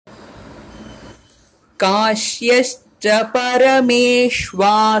काश्यश्च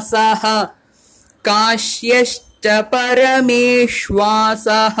परमेश्वासः काश्यश्च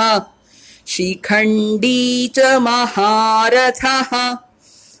परमेश्वासः शिखण्डी च महारथः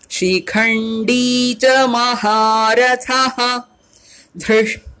शिखण्डी च महारथः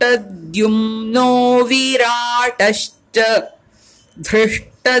धृष्टद्युम्नो विराटश्च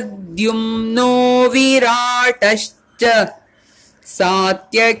धृष्टद्युम्नो विराटश्च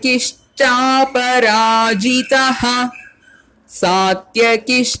सात्यकिश्चापराजितः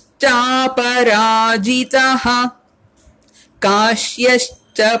सात्यकिश्चापराजितः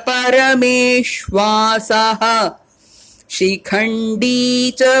काश्यश्च परमेश्वासः शिखण्डी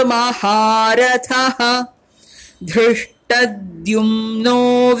च महारथः धृष्टद्युम्नो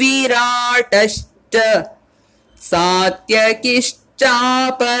विराटश्च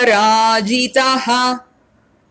सात्यकिश्चापराजितः